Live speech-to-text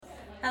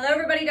Hello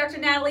everybody, Dr.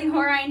 Natalie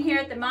Horine here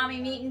at the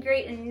Mommy Meet and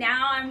Greet, and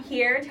now I'm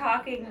here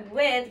talking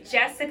with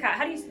Jessica.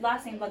 How do you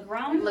last name?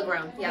 Lagrone?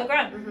 Lagrone, yeah.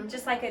 Lagrone,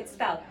 just like it's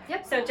spelled.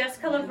 Yep. So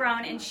Jessica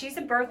Lagrone, and she's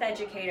a birth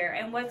educator,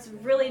 and what's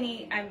really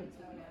neat, I'm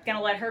going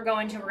to let her go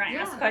into, we're going to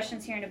ask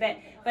questions here in a bit,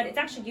 but it's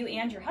actually you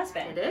and your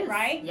husband. It is.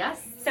 Right?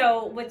 Yes.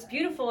 So what's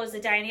beautiful is the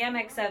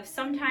dynamics of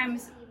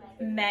sometimes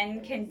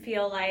men can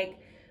feel like,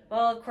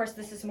 well, of course,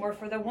 this is more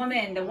for the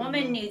woman. The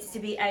woman needs to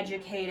be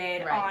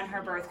educated on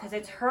her birth because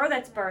it's her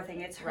that's birthing.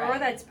 It's her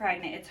that's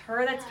pregnant. It's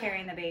her that's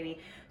carrying the baby.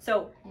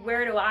 So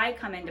where do I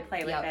come into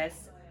play with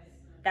this?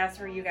 That's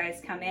where you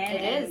guys come in.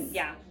 It is.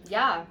 Yeah.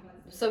 Yeah.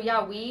 So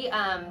yeah, we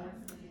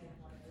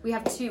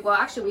have two. Well,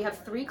 actually, we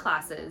have 3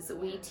 classes.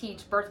 We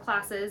teach birth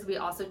classes. We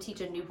also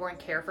teach a newborn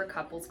care for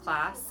couples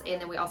class, and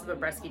then we also have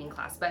a breastfeeding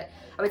class. But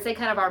I would say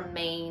kind of our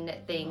main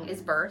thing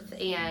is birth.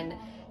 And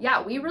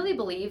yeah, we really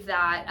believe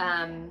that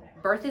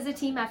birth is a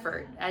team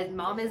effort. And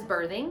mom is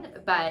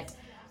birthing, but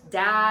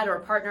dad or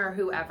partner or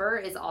whoever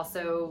is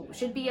also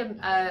should be an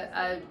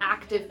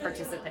active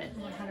participant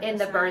 100%. In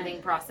the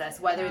birthing process,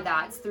 whether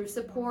that's through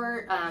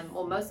support,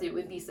 well, mostly it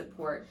would be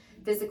support,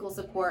 physical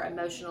support,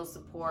 emotional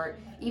support,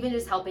 even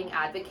just helping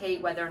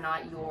advocate whether or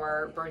not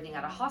you're birthing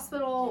at a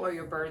hospital or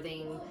you're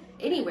birthing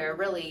anywhere.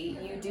 Really,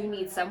 you do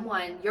need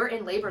someone. You're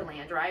in labor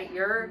land, right?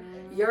 You're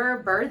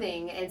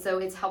birthing, and so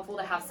it's helpful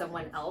to have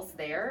someone else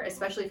there,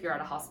 especially if you're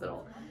at a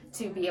hospital,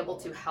 to be able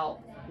to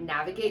help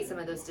navigate some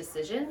of those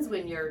decisions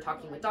when you're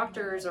talking with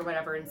doctors or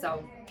whatever. And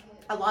so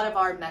a lot of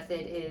our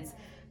method is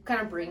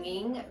kind of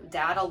bringing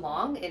dad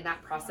along in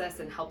that process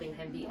and helping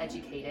him be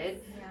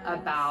educated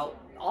about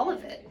all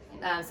of it,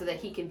 so that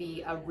he can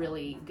be a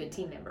really good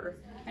team member.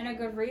 And a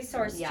good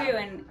resource too.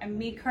 And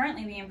me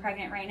currently being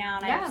pregnant right now,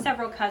 and I have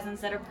several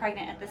cousins that are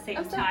pregnant at the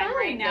same time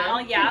right now.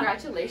 Yeah.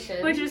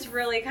 Congratulations. Which is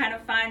really kind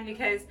of fun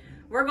because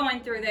we're going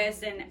through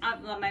this, and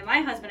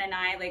my husband and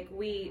I, like,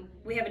 we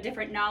have a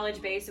different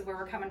knowledge base of where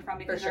we're coming from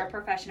because of our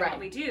profession and what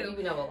we do.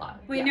 We know a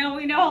lot. We know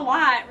a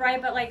lot,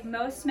 right? But like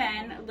most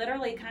men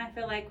literally kind of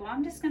feel like, well,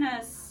 I'm just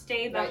gonna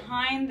stay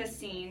behind the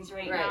scenes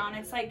right now. And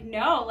it's like,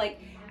 no, like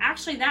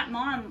actually that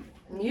mom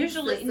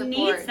usually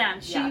needs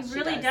them. She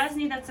really does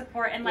need that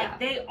support, and like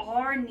they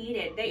are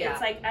needed.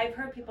 It's like I've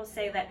heard people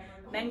say that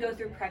men go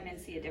through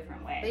pregnancy a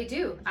different way. They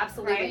do,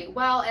 absolutely. Right?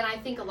 Well, and I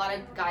think a lot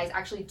of guys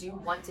actually do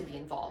want to be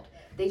involved.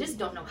 They just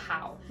don't know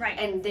how. Right.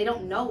 And they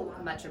don't know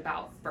much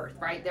about birth,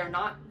 right? They're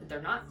not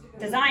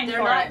designed they're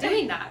for not it.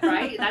 doing that,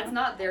 right? That's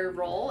not their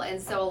role.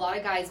 And so a lot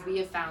of guys we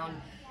have found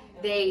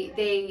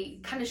they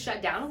kind of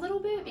shut down a little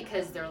bit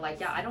because they're like,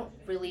 yeah, I don't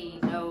really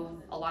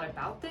know a lot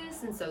about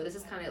this, and so this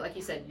is kind of, like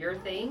you said, your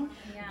thing.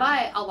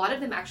 But a lot of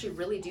them actually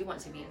really do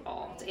want to be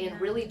involved and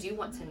really do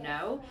want to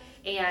know.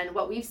 And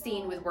what we've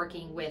seen with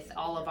working with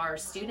all of our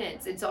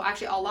students, and so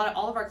actually all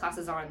of our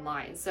classes are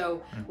online.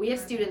 So we have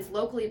students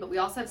locally, but we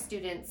also have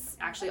students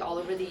actually all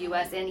over the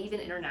U.S. and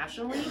even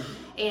internationally.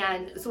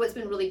 And so what's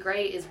been really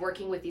great is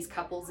working with these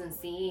couples and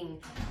seeing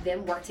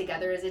them work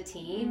together as a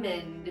team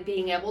and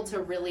being able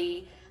to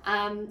really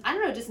I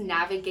don't know, just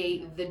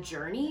navigate the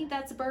journey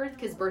that's birth,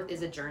 because birth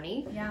is a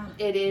journey. Yeah.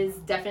 It is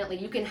definitely,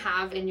 you can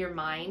have in your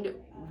mind,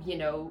 you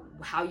know,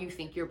 how you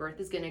think your birth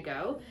is going to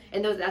go.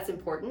 And that's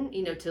important,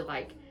 you know, to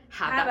like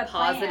have that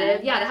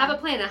positive, to have a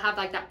plan and have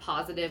like that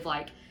positive,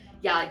 like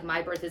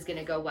my birth is going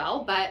to go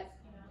well. But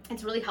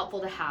it's really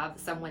helpful to have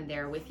someone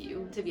there with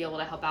you to be able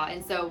to help out.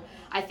 And so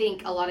I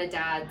think a lot of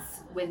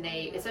dads,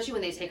 especially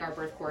when they take our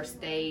birth course,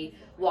 they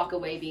walk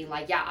away being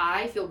like, yeah,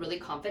 I feel really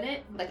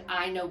confident. Like,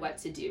 I know what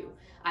to do.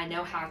 I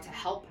know how to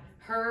help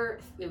her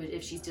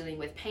if she's dealing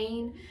with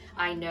pain.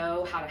 I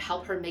know how to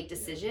help her make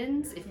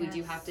decisions if we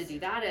do have to do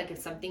that. Like, if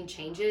something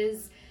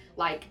changes,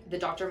 like the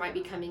doctor might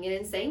be coming in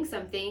and saying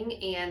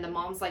something and the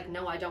mom's like,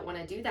 no, I don't want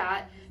to do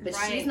that. But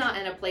she's not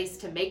in a place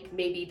to make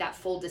maybe that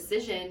full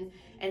decision.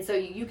 And so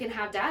you can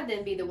have dad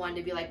then be the one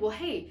to be like, well,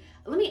 hey,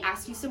 let me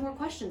ask you some more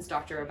questions,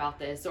 doctor, about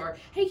this. Or,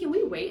 hey, can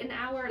we wait an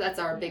hour? That's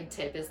our big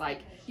tip, is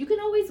like, you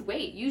can always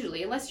wait,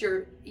 usually, unless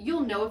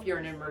you'll know if you're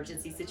in an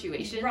emergency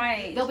situation.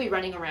 Right. They'll be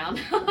running around.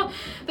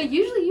 But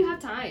usually you have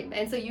time.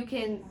 And so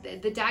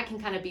the dad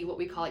can kind of be what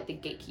we call like the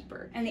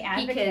gatekeeper. And the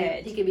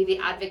advocate. He can be the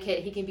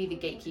advocate. He can be the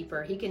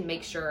gatekeeper. He can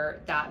make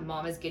sure that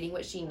mom is getting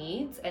what she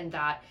needs and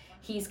that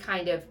he's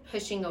kind of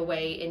pushing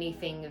away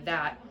anything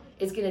that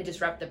is going to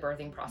disrupt the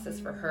birthing process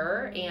for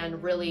her,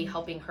 and really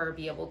helping her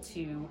be able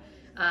to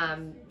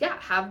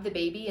have the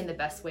baby in the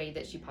best way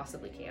that she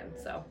possibly can.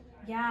 So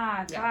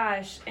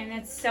gosh, and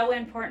it's so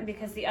important,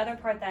 because the other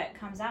part that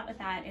comes out with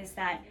that is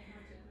that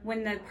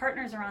when the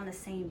partners are on the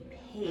same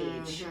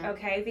page,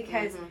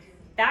 because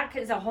that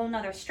is a whole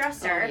nother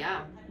stressor,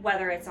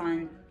 whether it's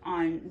on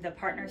the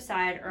partner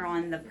side or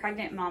on the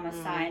pregnant mama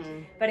side.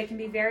 But it can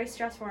be very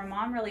stressful. A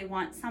mom really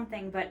wants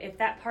something, but if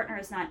that partner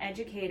is not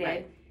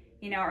educated,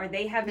 or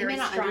they have very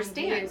strong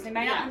views. They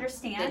might not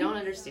understand. They don't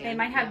understand. They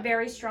might have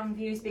very strong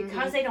views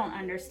because they don't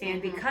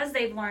understand, because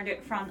they've learned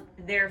it from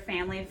their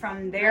family,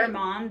 from their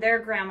mom, their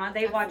grandma.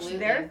 They watched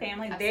their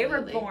family. They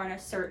were born a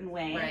certain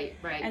way.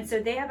 Right. And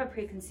so they have a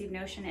preconceived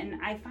notion.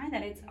 And I find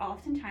that it's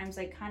oftentimes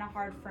like kind of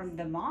hard for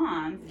the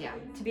mom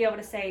to be able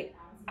to say,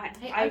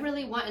 I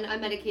really want an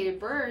unmedicated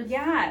birth.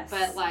 Yes.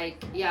 But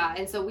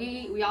and so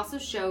we also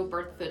show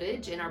birth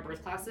footage in our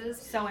birth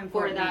classes. So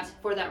important.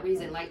 For that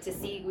reason, like to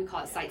see, we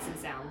call it sights and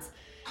sounds.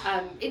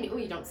 And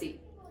you don't see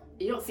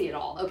it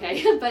all,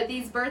 okay? but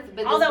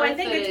although I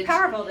think footage, it's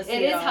powerful to see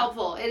it all.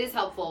 Helpful. It is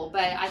helpful,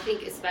 but I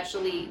think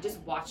especially just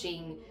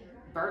watching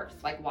birth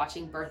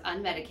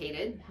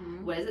unmedicated,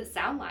 what does it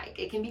sound like?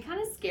 It can be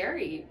kind of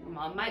scary.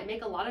 Mom might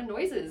make a lot of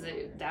noises.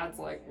 Dad's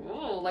like,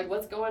 whoa, like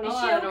what's going on? Is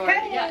she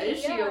okay? Or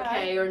is she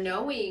okay? Or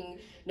knowing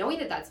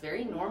that that's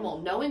very normal,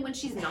 knowing when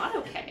she's not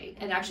okay,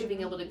 and actually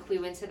being able to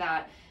clue into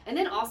that. And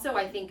then also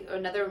I think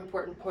another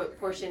important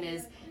portion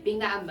is being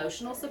that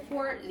emotional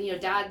support.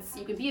 Dads,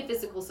 you can be a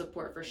physical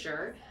support for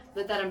sure,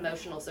 but that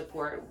emotional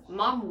support,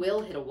 mom will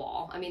hit a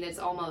wall. I mean, it's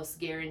almost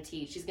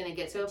guaranteed. She's going to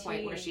get to a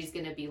point where she's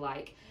going to be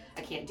like,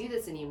 I can't do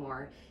this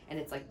anymore. And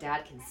it's like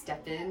dad can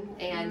step in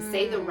and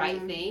say the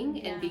right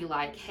thing and be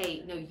like,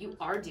 hey, no, you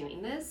are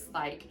doing this.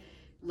 Like,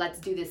 let's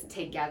do this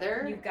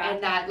together.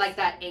 And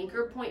that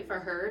anchor point for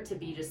her to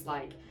be just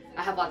like,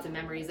 I have lots of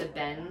memories of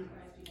Ben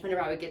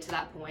whenever I would get to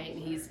that point and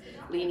he's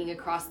leaning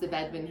across the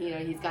bed when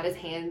he's got his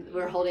hand,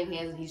 we're holding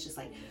hands, and he's just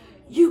like,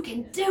 you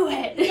can do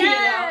it.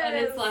 Yes. And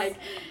it's like,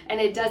 and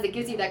it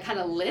gives you that kind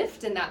of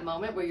lift in that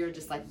moment where you're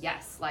just like,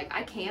 yes, like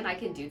I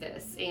can do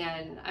this.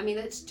 And I mean,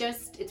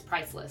 it's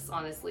priceless,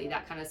 honestly.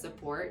 That kind of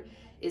support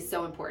is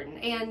so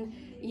important. And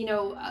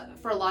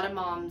for a lot of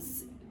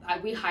moms,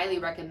 we highly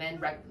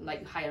recommend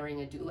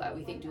hiring a doula.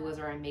 We think doulas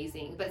are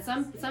amazing, but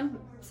some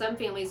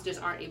families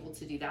just aren't able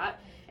to do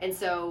that. And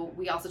so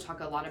we also talk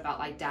a lot about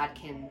like dad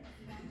can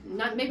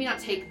maybe not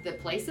take the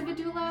place of a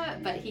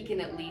doula, but he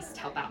can at least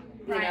help out,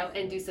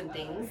 and do some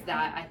things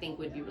that I think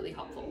would be really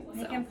helpful.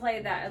 He can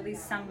play that at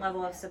least some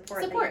level of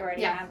support that you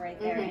already have right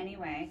there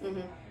anyway.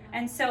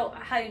 And so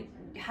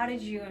how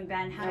did you and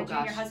Ben, how did you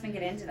and your husband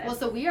get into this? Well,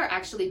 so we are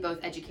actually both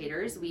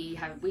educators. We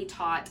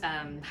taught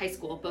high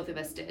school, both of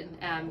us did.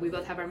 We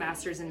both have our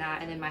masters in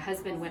that, and then my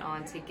husband went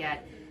on to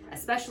get a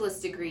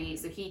specialist degree,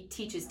 so he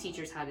teaches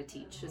teachers how to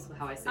teach, is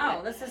how I say it.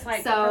 Oh, this is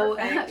like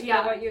perfect for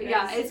what you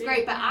guys it's do.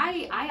 great. But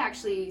I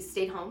actually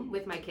stayed home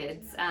with my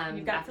kids.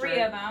 You've got 3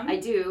 of them. I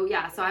do,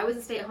 yeah. So I was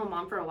a stay-at-home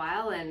mom for a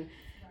while, and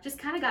just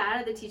kind of got out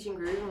of the teaching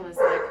groove and was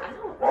like, I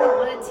don't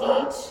really want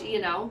to teach,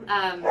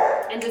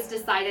 and just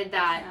decided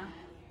that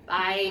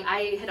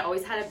I had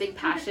always had a big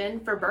passion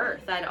for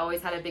birth. I'd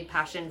always had a big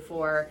passion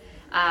for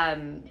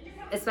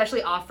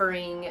especially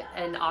offering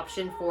an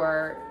option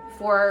for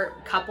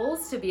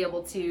couples to be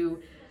able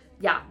to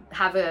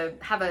have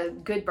a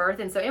good birth.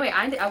 And so anyway,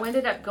 I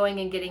ended up going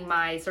and getting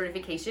my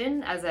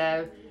certification as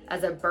a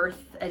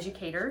birth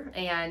educator.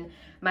 And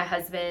my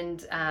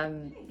husband,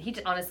 he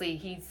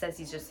says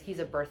he's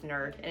a birth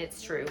nerd, and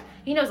it's true.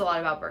 He knows a lot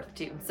about birth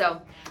too. So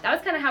that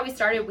was kind of how we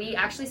started. We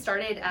actually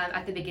started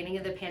at the beginning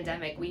of the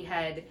pandemic. We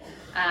had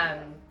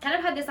kind of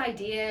had this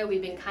idea.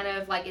 We've been kind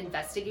of like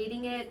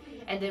investigating it.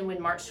 And then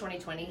when March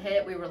 2020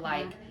 hit, we were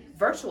like,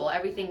 virtual.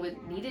 Everything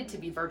needed to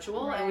be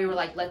virtual, and we were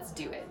like, let's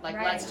do it. Like,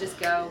 let's just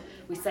go.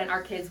 We sent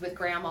our kids with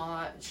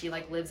grandma. She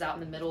lives out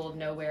in the middle of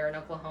nowhere in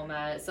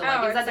Oklahoma. So it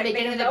was at the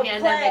beginning of the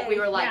pandemic. We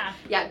were like,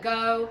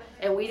 go.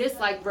 And we just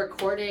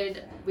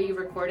recorded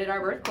our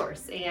birth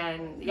course.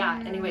 And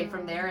anyway,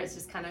 from there it's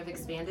just kind of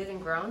expanded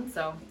and grown.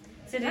 So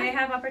do they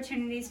have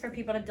opportunities for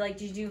people to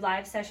do you do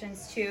live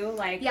sessions too,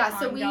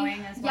 so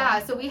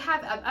we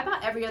have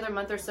about every other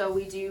month or so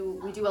we do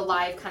a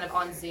live kind of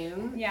on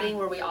Zoom thing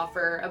where we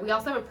offer. We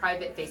also have a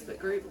private Facebook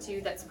group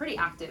too that's pretty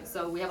active.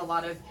 So we have a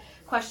lot of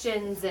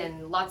questions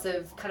and lots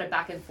of kind of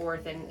back and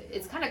forth, and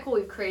it's kind of cool.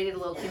 We've created a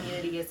little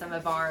community of some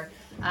of our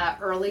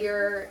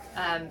earlier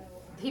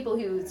people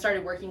who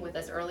started working with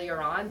us earlier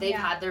on. They've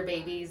had their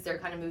babies, they're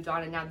kind of moved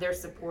on, and now they're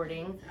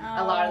supporting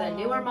a lot of the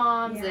newer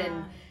moms.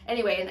 And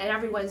anyway, and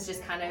everyone's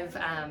just kind of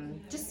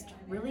just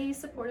really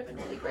supportive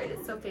and really great.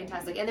 It's so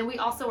fantastic. And then we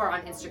also are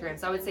on Instagram,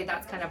 so I would say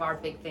that's kind of our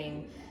big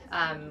thing.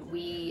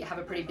 We have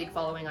a pretty big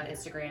following on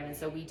Instagram, and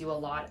so we do a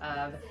lot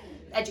of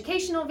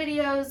educational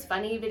videos,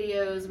 funny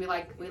videos. We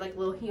like a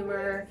little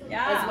humor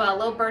as well, a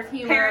little birth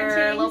humor,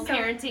 parenting, a little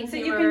parenting so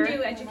humor. You can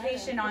do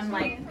education on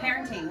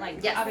parenting,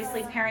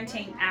 obviously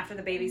parenting after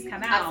the babies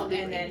come out.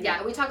 Absolutely. And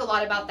then, we talk a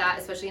lot about that,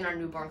 especially in our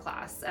newborn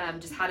class.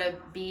 Just how to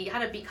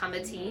become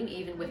a team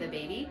even with a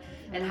baby,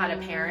 and how to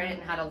parent,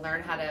 and how to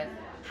learn how to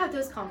have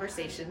those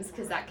conversations,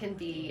 because that can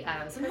be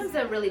sometimes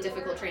a really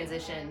difficult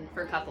transition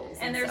for couples.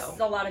 And there's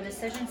a lot of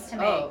decisions to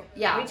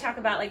make. We talk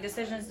about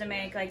decisions to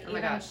make, even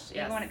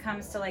when it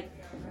comes to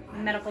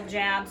medical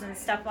jabs and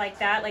stuff like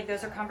that, like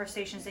those are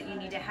conversations that you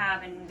need to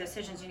have and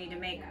decisions you need to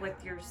make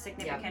with your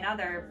significant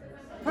other.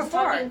 Just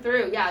talking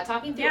through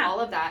all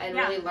of that, and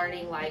really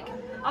learning, like,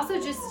 also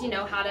just, you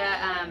know, how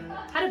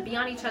to be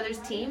on each other's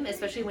team,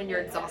 especially when you're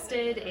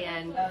exhausted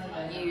and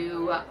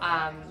you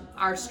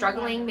are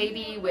struggling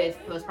maybe with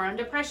postpartum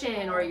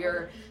depression, or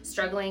you're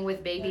struggling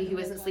with baby who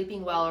isn't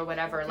sleeping well or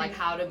whatever, like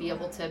how to be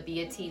able to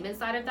be a team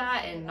inside of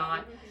that and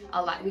not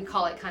we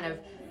call it kind of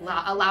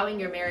allowing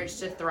your marriage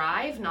to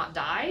thrive, not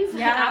dive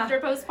after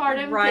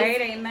postpartum.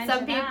 Right, amen.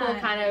 Some people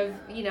kind of,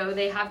 you know,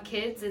 they have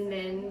kids and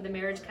then the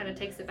marriage kind of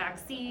takes a back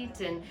seat.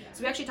 And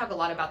so we actually talk a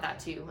lot about that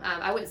too.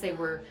 I wouldn't say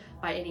we're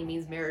by any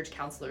means marriage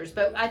counselors,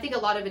 but I think a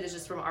lot of it is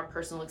just from our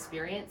personal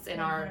experience and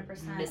 100%. Our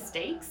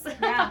mistakes.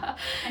 Yeah,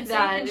 and so you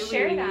can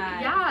share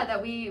that. Yeah,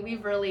 that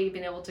we've really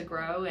been able to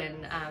grow,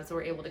 and so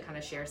we're able to kind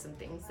of share some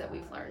things that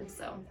we've learned.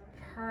 So.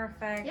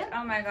 Perfect. Yep.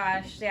 Oh my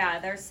gosh. Yeah,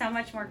 there's so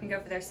much more can go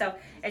for there. So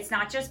it's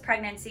not just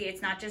pregnancy,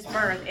 it's not just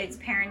birth, it's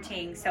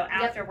parenting. So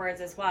afterwards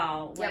as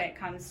well, when it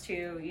comes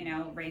to, you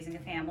know, raising a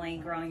family,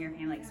 growing your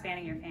family,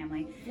 expanding your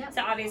family. Yep.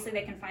 So obviously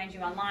they can find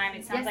you online.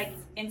 It sounds like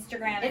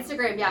Instagram.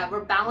 Instagram, yeah.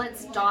 We're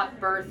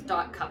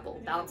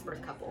balance.birth.couple. Balance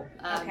birth couple.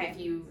 Okay.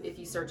 If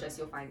you search us,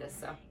 you'll find us.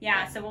 So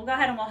so we'll go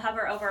ahead and we'll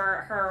hover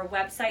over her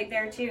website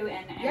there too,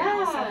 and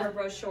also her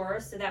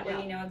brochures, so that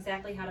way you know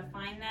exactly how to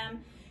find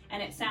them.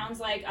 And it sounds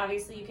like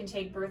obviously you can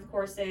take birth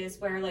courses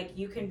where like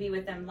you can be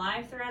with them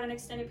live throughout an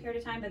extended period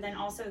of time, but then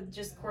also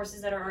just courses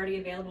that are already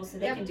available so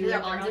they can do it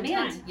on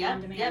demand.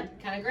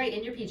 Yep, kind of great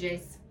in your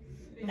PJs.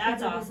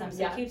 That's awesome.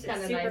 So it keeps it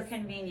super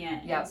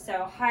convenient. Yep.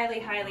 So highly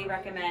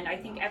recommend. I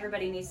think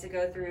everybody needs to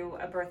go through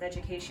a birth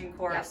education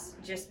course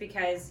just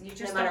because you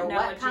just don't know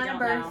what kind you of don't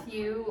birth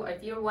know.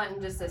 If you're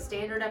wanting just a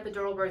standard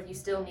epidural birth, you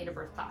still need a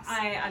birth class.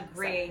 I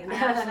agree. So. I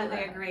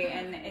absolutely agree.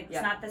 And it's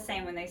not the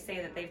same when they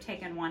say that they've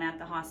taken one at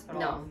the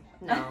hospital.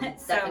 No,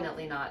 so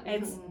definitely not.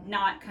 It's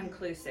not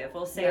conclusive.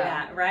 We'll say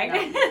that,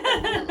 right? No,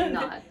 definitely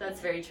not.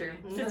 That's very true.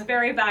 So it's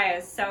very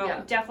biased.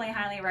 So definitely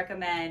highly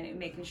recommend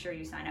making sure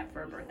you sign up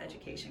for a birth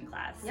education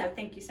class. So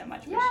thank you so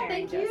much for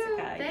sharing,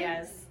 Jessica. Thanks.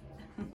 Yes.